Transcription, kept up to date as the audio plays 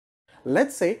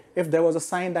Let's say if there was a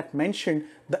sign that mentioned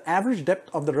the average depth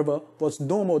of the river was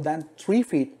no more than 3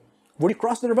 feet, would you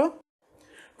cross the river?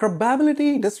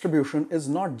 Probability distribution is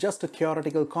not just a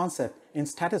theoretical concept in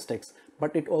statistics,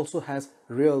 but it also has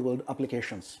real-world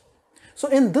applications. So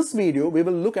in this video, we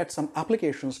will look at some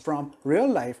applications from real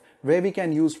life where we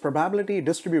can use probability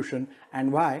distribution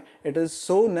and why it is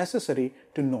so necessary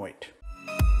to know it.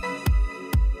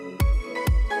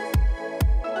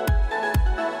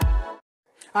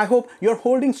 I hope you're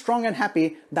holding strong and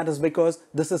happy. That is because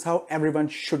this is how everyone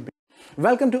should be.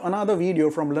 Welcome to another video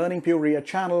from Learning Puri, a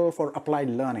channel for applied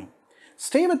learning.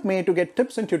 Stay with me to get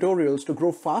tips and tutorials to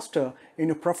grow faster in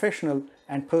your professional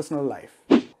and personal life.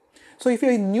 So if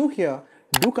you're new here,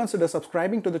 do consider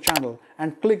subscribing to the channel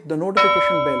and click the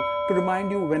notification bell to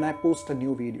remind you when I post a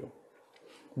new video.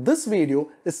 This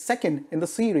video is second in the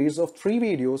series of 3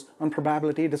 videos on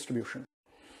probability distribution.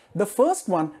 The first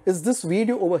one is this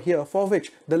video over here, for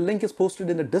which the link is posted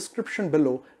in the description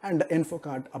below and the info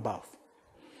card above.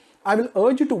 I will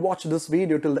urge you to watch this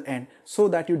video till the end so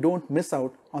that you don't miss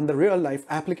out on the real life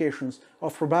applications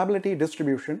of probability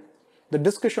distribution, the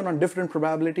discussion on different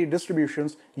probability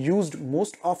distributions used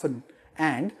most often,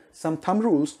 and some thumb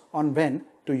rules on when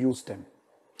to use them.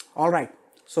 Alright,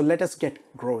 so let us get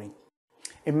growing.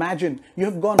 Imagine you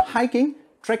have gone hiking,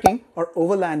 trekking or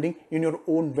overlanding in your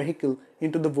own vehicle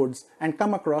into the woods and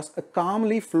come across a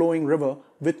calmly flowing river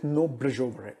with no bridge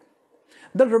over it.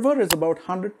 The river is about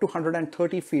 100 to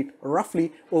 130 feet,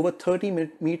 roughly over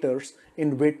 30 meters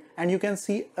in width, and you can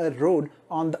see a road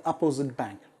on the opposite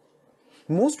bank.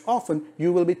 Most often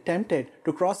you will be tempted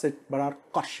to cross it but are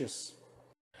cautious.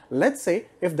 Let's say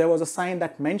if there was a sign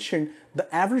that mentioned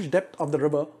the average depth of the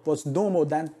river was no more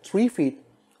than 3 feet,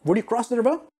 would you cross the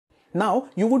river? Now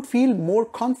you would feel more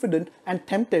confident and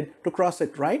tempted to cross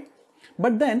it, right?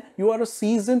 But then you are a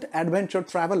seasoned adventure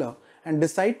traveler and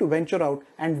decide to venture out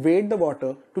and wade the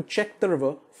water to check the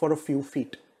river for a few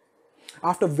feet.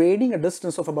 After wading a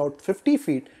distance of about 50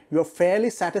 feet, you are fairly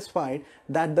satisfied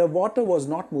that the water was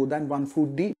not more than 1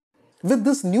 foot deep. With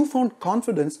this newfound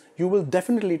confidence, you will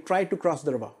definitely try to cross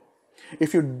the river.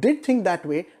 If you did think that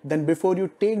way, then before you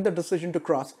take the decision to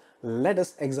cross, let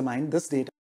us examine this data.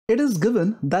 It is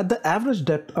given that the average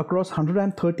depth across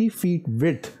 130 feet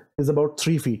width is about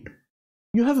 3 feet.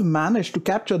 You have managed to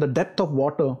capture the depth of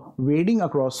water wading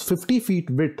across 50 feet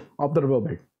width of the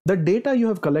riverbed. The data you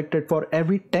have collected for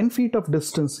every 10 feet of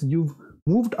distance you've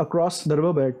moved across the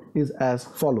riverbed is as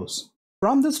follows.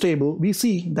 From this table, we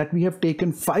see that we have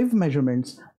taken 5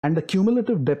 measurements and the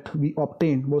cumulative depth we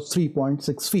obtained was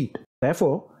 3.6 feet.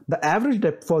 Therefore, the average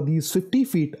depth for these 50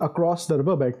 feet across the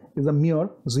riverbed is a mere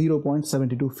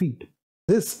 0.72 feet.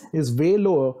 This is way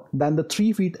lower than the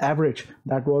 3 feet average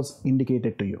that was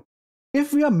indicated to you.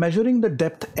 If we are measuring the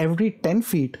depth every 10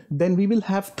 feet, then we will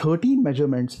have 13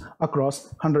 measurements across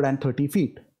 130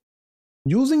 feet.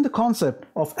 Using the concept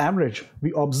of average,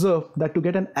 we observe that to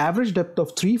get an average depth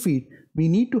of 3 feet, we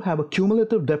need to have a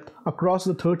cumulative depth across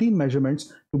the 13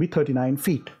 measurements to be 39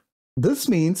 feet. This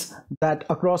means that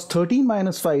across 13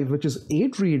 minus 5, which is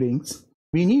 8 readings,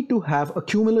 we need to have a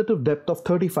cumulative depth of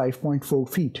 35.4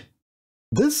 feet.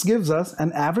 This gives us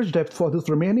an average depth for this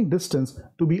remaining distance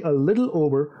to be a little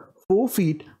over 4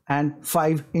 feet and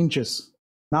 5 inches.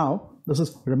 Now, this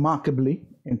is remarkably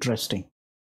interesting.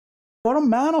 For a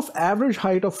man of average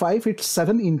height of 5 feet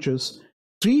 7 inches,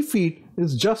 3 feet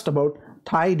is just about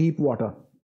thigh deep water,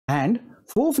 and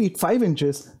 4 feet 5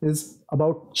 inches is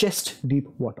about chest deep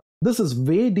water. This is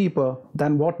way deeper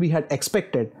than what we had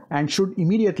expected and should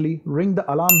immediately ring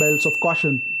the alarm bells of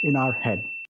caution in our head.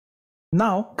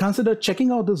 Now consider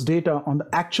checking out this data on the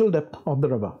actual depth of the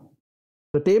river.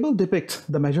 The table depicts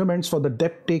the measurements for the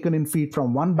depth taken in feet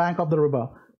from one bank of the river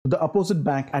to the opposite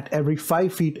bank at every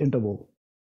 5 feet interval.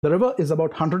 The river is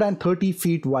about 130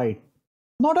 feet wide,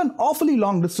 not an awfully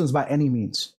long distance by any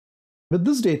means. With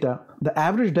this data, the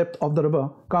average depth of the river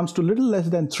comes to little less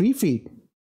than 3 feet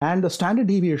and the standard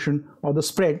deviation or the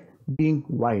spread being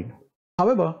wide.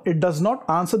 However, it does not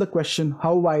answer the question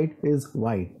how wide is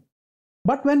wide.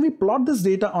 But when we plot this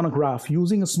data on a graph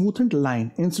using a smoothened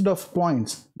line instead of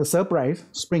points, the surprise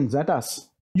springs at us.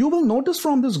 You will notice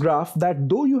from this graph that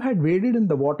though you had waded in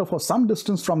the water for some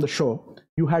distance from the shore,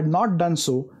 you had not done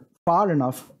so far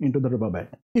enough into the riverbed.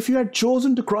 If you had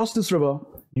chosen to cross this river,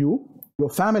 you,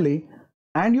 your family,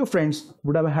 and your friends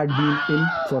would have had been in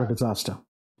for a disaster.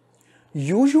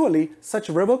 Usually, such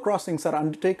river crossings are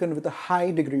undertaken with a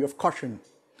high degree of caution.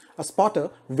 A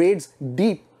spotter wades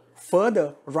deep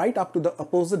further right up to the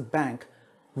opposite bank,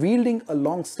 wielding a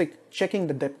long stick checking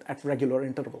the depth at regular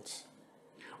intervals.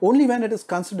 Only when it is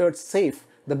considered safe,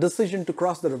 the decision to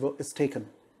cross the river is taken.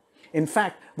 In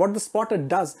fact, what the spotter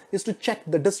does is to check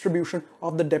the distribution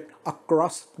of the depth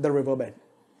across the riverbed.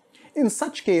 In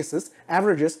such cases,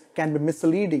 averages can be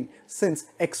misleading since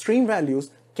extreme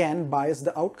values can bias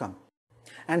the outcome,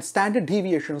 and standard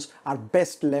deviations are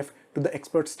best left to the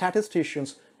expert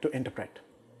statisticians to interpret.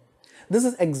 This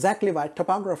is exactly why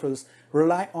topographers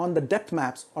rely on the depth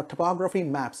maps or topography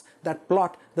maps that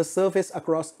plot the surface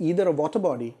across either a water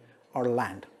body or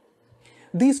land.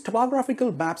 These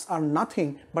topographical maps are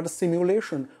nothing but a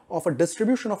simulation of a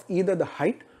distribution of either the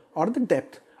height or the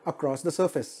depth across the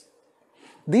surface.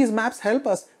 These maps help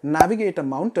us navigate a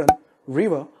mountain,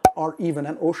 river, or even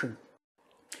an ocean.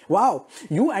 Wow,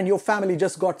 you and your family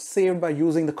just got saved by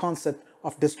using the concept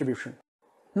of distribution.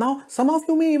 Now, some of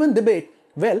you may even debate,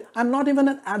 well, I'm not even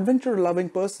an adventure-loving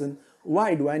person,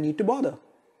 why do I need to bother?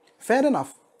 Fair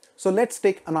enough. So let's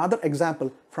take another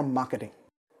example from marketing.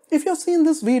 If you've seen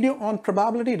this video on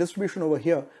probability distribution over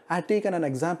here, I had taken an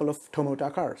example of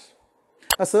Toyota cars.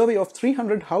 A survey of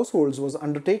 300 households was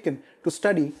undertaken to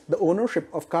study the ownership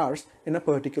of cars in a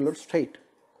particular state.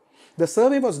 The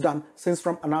survey was done since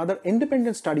from another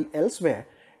independent study elsewhere,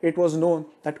 it was known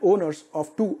that owners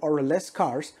of 2 or less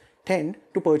cars tend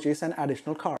to purchase an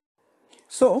additional car.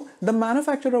 So, the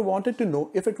manufacturer wanted to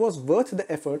know if it was worth the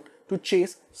effort to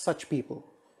chase such people.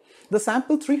 The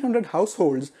sample 300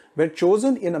 households were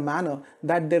chosen in a manner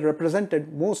that they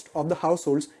represented most of the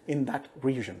households in that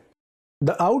region.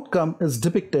 The outcome is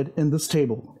depicted in this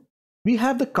table. We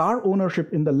have the car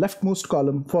ownership in the leftmost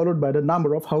column followed by the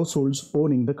number of households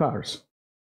owning the cars.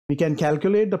 We can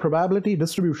calculate the probability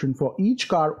distribution for each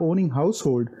car owning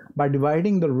household by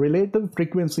dividing the relative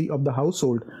frequency of the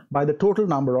household by the total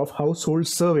number of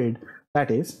households surveyed, that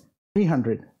is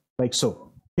 300, like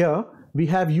so. Here we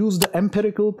have used the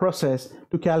empirical process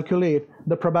to calculate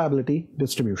the probability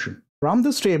distribution. From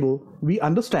this table, we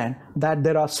understand that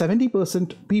there are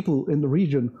 70% people in the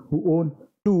region who own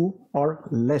 2 or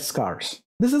less cars.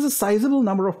 This is a sizable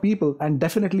number of people and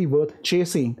definitely worth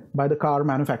chasing by the car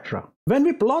manufacturer. When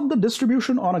we plot the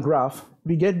distribution on a graph,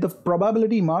 we get the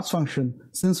probability mass function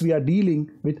since we are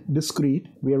dealing with discrete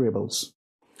variables.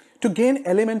 To gain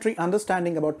elementary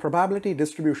understanding about probability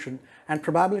distribution and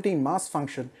probability mass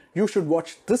function, you should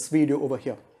watch this video over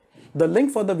here. The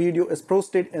link for the video is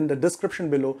posted in the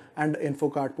description below and the info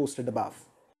card posted above.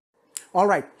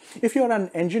 Alright, if you are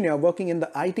an engineer working in the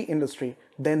IT industry,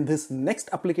 then this next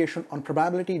application on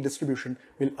probability distribution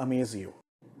will amaze you.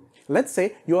 Let's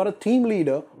say you are a team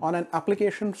leader on an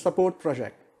application support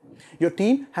project. Your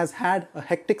team has had a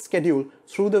hectic schedule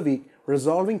through the week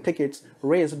resolving tickets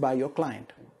raised by your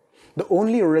client. The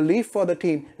only relief for the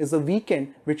team is the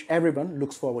weekend, which everyone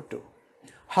looks forward to.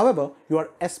 However, you are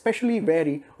especially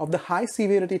wary of the high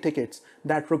severity tickets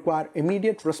that require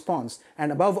immediate response and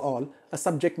above all, a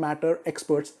subject matter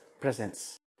expert's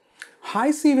presence.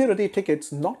 High severity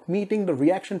tickets not meeting the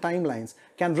reaction timelines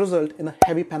can result in a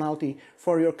heavy penalty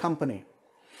for your company.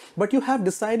 But you have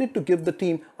decided to give the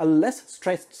team a less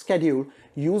stressed schedule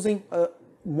using a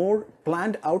more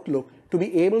planned outlook to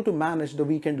be able to manage the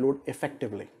weekend load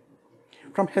effectively.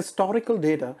 From historical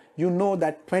data, you know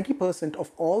that 20%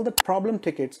 of all the problem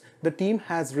tickets the team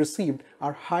has received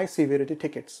are high severity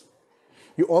tickets.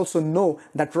 You also know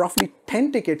that roughly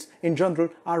 10 tickets in general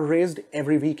are raised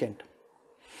every weekend.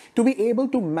 To be able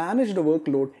to manage the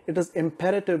workload, it is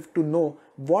imperative to know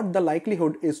what the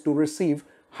likelihood is to receive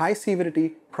high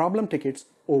severity problem tickets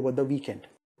over the weekend.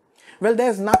 Well,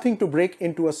 there's nothing to break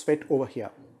into a sweat over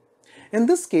here. In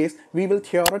this case, we will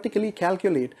theoretically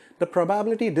calculate the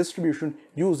probability distribution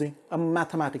using a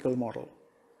mathematical model.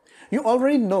 You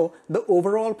already know the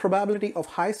overall probability of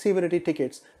high severity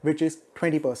tickets, which is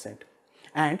 20%.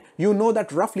 And you know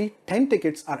that roughly 10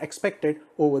 tickets are expected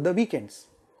over the weekends.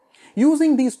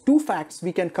 Using these two facts,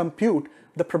 we can compute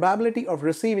the probability of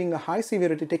receiving a high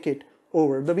severity ticket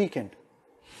over the weekend.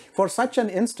 For such an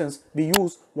instance, we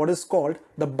use what is called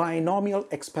the binomial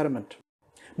experiment.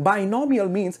 Binomial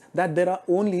means that there are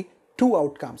only two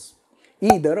outcomes,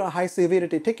 either a high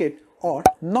severity ticket or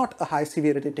not a high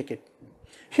severity ticket.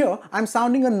 Here, I'm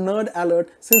sounding a nerd alert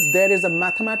since there is a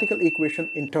mathematical equation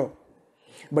in tow.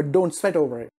 But don't sweat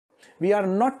over it. We are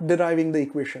not deriving the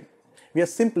equation. We are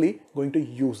simply going to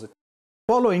use it.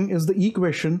 Following is the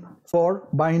equation for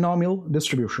binomial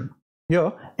distribution.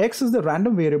 Here, x is the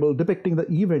random variable depicting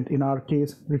the event, in our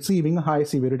case, receiving a high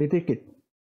severity ticket.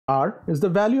 R is the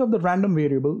value of the random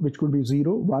variable, which could be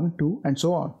 0, 1, 2, and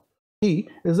so on. T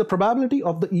is the probability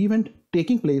of the event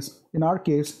taking place, in our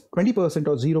case 20%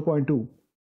 or 0.2.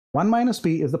 1 minus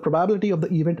P is the probability of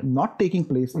the event not taking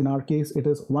place, in our case it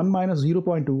is 1 minus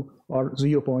 0.2 or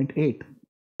 0.8.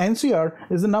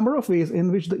 NCR is the number of ways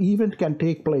in which the event can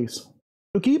take place.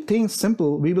 To keep things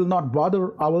simple, we will not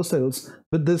bother ourselves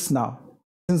with this now,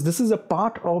 since this is a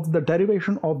part of the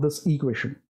derivation of this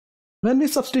equation. When we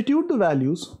substitute the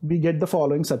values, we get the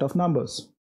following set of numbers.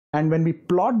 And when we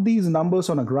plot these numbers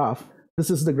on a graph, this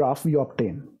is the graph we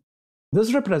obtain.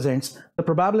 This represents the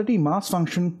probability mass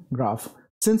function graph,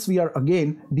 since we are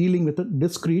again dealing with a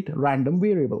discrete random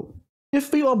variable.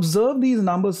 If we observe these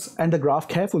numbers and the graph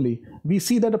carefully, we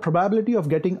see that the probability of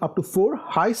getting up to 4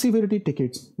 high severity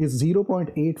tickets is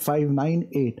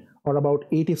 0.8598 or about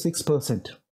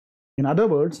 86%. In other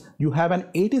words, you have an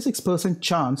 86%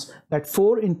 chance that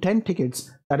 4 in 10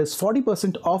 tickets, that is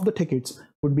 40% of the tickets,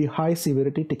 would be high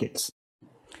severity tickets.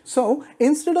 So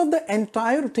instead of the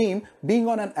entire team being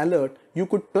on an alert, you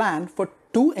could plan for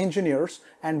 2 engineers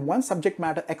and 1 subject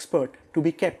matter expert to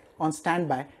be kept on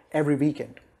standby every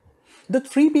weekend. The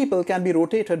 3 people can be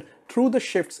rotated through the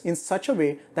shifts in such a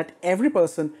way that every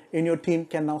person in your team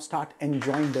can now start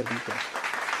enjoying their weekend.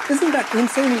 Isn't that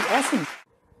insanely awesome?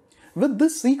 With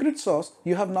this secret sauce,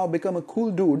 you have now become a cool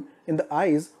dude in the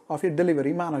eyes of your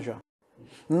delivery manager.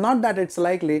 Not that it's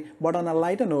likely, but on a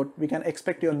lighter note, we can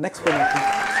expect your next promotion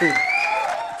soon.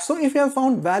 So if you have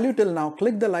found value till now,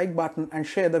 click the like button and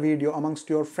share the video amongst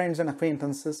your friends and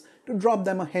acquaintances to drop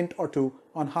them a hint or two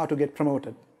on how to get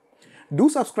promoted. Do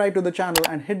subscribe to the channel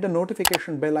and hit the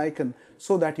notification bell icon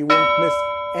so that you won't miss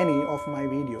any of my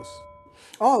videos.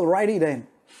 Alrighty then.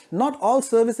 Not all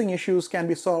servicing issues can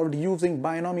be solved using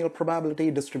binomial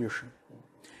probability distribution.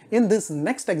 In this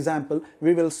next example,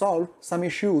 we will solve some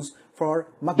issues for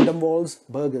McDonald's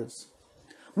burgers.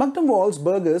 McDonald's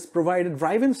burgers provide a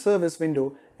drive-in service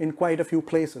window in quite a few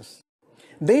places.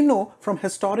 They know from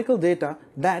historical data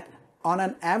that on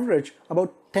an average,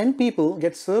 about 10 people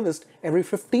get serviced every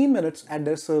 15 minutes at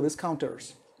their service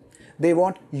counters. They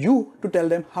want you to tell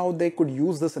them how they could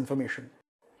use this information.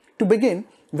 To begin,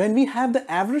 when we have the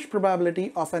average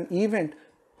probability of an event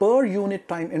per unit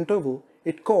time interval,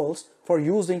 it calls for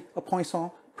using a Poisson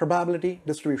probability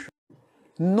distribution.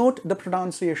 Note the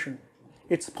pronunciation.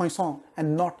 It's Poisson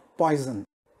and not Poisson.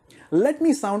 Let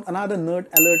me sound another nerd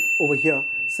alert over here,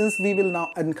 since we will now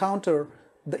encounter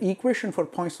the equation for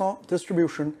Poisson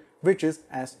distribution, which is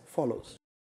as follows.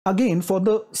 Again, for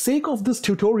the sake of this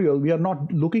tutorial, we are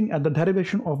not looking at the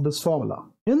derivation of this formula.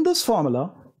 In this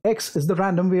formula, X is the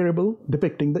random variable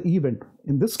depicting the event.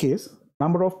 In this case,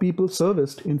 number of people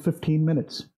serviced in 15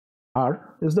 minutes.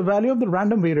 R is the value of the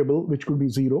random variable, which could be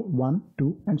 0, 1,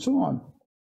 2, and so on.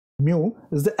 Mu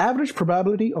is the average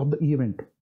probability of the event.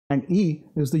 And E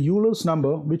is the Euler's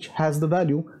number, which has the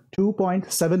value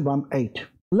 2.718.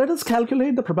 Let us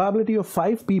calculate the probability of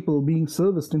 5 people being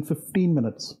serviced in 15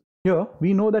 minutes. Here,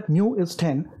 we know that mu is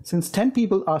 10, since 10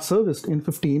 people are serviced in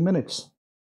 15 minutes.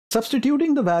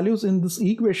 Substituting the values in this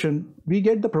equation, we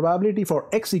get the probability for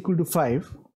x equal to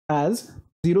 5 as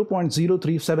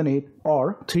 0.0378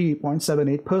 or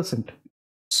 3.78%.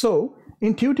 So,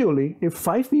 intuitively, if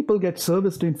 5 people get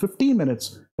serviced in 15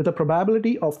 minutes with a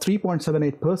probability of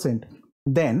 3.78%,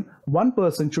 then 1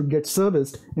 person should get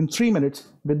serviced in 3 minutes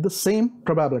with the same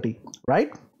probability,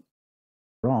 right?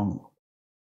 Wrong.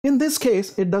 In this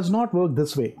case, it does not work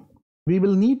this way. We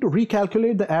will need to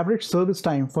recalculate the average service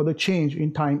time for the change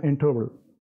in time interval.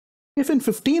 If in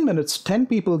 15 minutes 10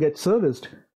 people get serviced,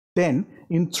 then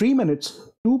in 3 minutes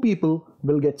 2 people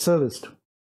will get serviced.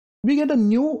 We get a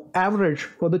new average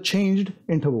for the changed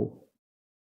interval.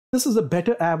 This is a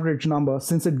better average number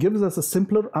since it gives us a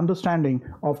simpler understanding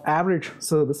of average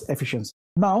service efficiency.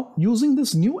 Now, using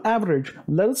this new average,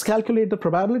 let us calculate the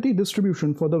probability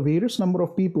distribution for the various number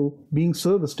of people being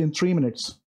serviced in 3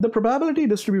 minutes. The probability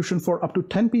distribution for up to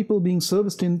 10 people being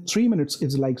serviced in 3 minutes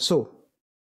is like so.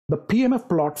 The PMF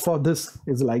plot for this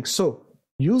is like so.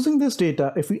 Using this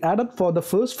data, if we add up for the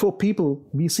first 4 people,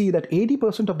 we see that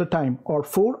 80% of the time, or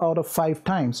 4 out of 5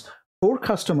 times, 4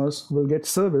 customers will get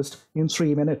serviced in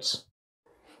 3 minutes.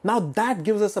 Now that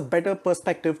gives us a better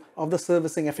perspective of the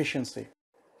servicing efficiency.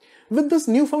 With this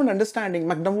newfound understanding,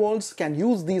 McDonald's can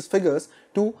use these figures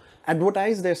to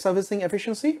advertise their servicing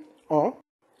efficiency or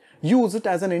use it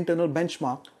as an internal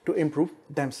benchmark to improve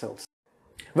themselves.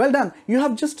 Well done, you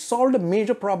have just solved a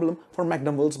major problem for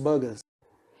McDonald's burgers.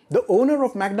 The owner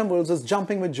of McDonald's is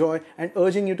jumping with joy and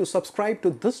urging you to subscribe to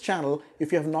this channel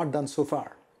if you have not done so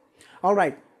far.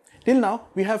 Alright, till now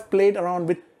we have played around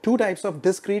with 2 types of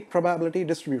discrete probability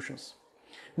distributions.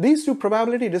 These 2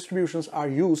 probability distributions are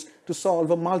used to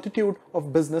solve a multitude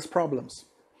of business problems.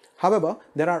 However,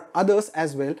 there are others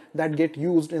as well that get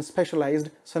used in specialized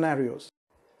scenarios.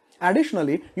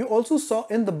 Additionally, you also saw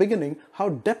in the beginning how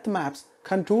depth maps,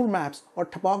 contour maps, or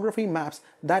topography maps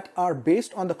that are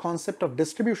based on the concept of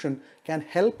distribution can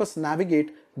help us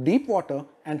navigate deep water,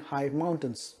 and high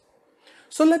mountains.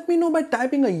 So let me know by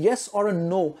typing a yes or a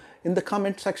no in the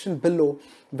comment section below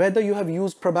whether you have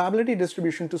used probability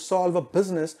distribution to solve a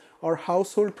business or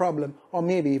household problem, or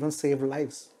maybe even save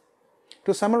lives.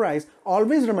 To summarize,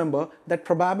 always remember that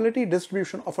probability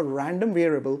distribution of a random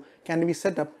variable can be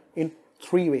set up in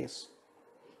 3 ways.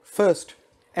 First,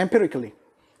 empirically,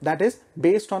 that is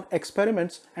based on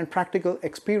experiments and practical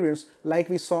experience like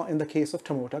we saw in the case of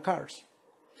Toyota cars.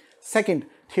 Second,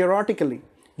 theoretically,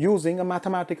 using a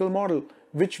mathematical model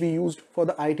which we used for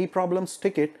the IT problems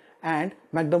ticket and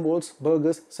McDonald's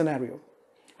burgers scenario.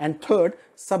 And third,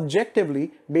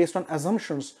 subjectively based on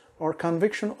assumptions or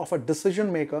conviction of a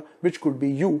decision maker, which could be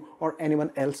you or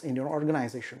anyone else in your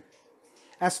organization.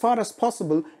 As far as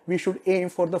possible, we should aim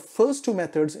for the first 2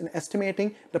 methods in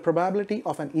estimating the probability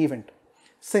of an event,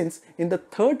 since in the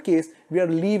third case, we are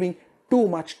leaving too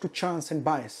much to chance and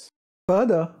bias.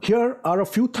 Further, here are a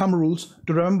few thumb rules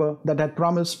to remember that I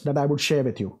promised that I would share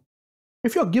with you.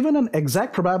 If you're given an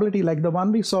exact probability like the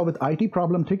one we saw with IT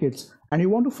problem tickets, and you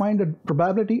want to find the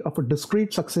probability of a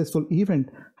discrete successful event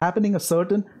happening a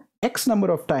certain X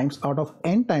number of times out of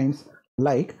N times,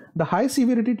 like the high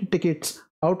severity tickets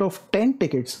out of 10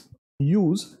 tickets,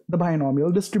 use the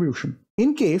binomial distribution.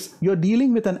 In case you're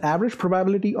dealing with an average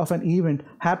probability of an event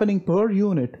happening per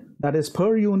unit, that is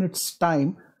per unit's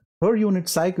time, per unit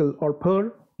cycle, or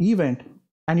per event,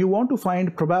 and you want to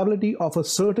find probability of a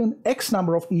certain X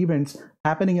number of events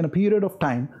happening in a period of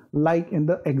time, like in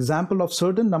the example of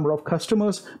certain number of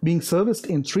customers being serviced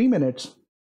in 3 minutes,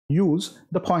 use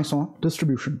the Poisson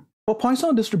distribution. For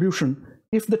Poisson distribution,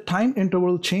 if the time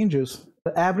interval changes,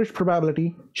 the average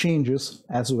probability changes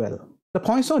as well. The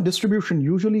Poisson distribution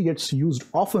usually gets used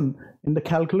often in the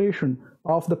calculation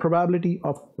of the probability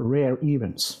of rare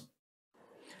events.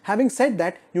 Having said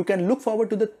that, you can look forward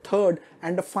to the third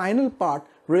and the final part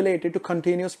related to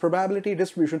continuous probability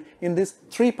distribution in this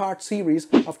 3-part series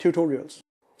of tutorials.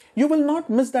 You will not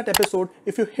miss that episode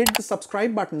if you hit the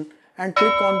subscribe button and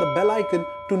click on the bell icon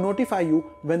to notify you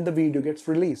when the video gets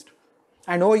released.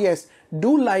 And oh yes,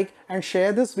 do like and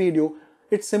share this video.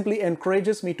 It simply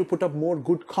encourages me to put up more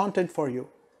good content for you.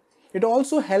 It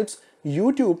also helps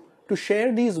YouTube to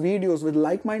share these videos with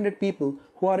like-minded people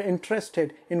who are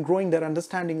interested in growing their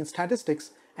understanding in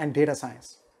statistics and data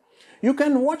science. You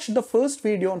can watch the first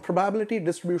video on probability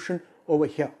distribution over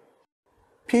here.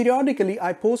 Periodically,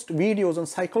 I post videos on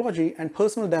psychology and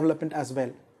personal development as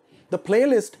well. The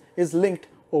playlist is linked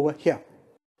over here.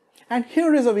 And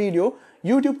here is a video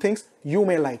YouTube thinks you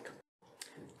may like.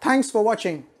 Thanks for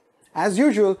watching. As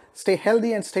usual, stay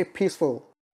healthy and stay peaceful.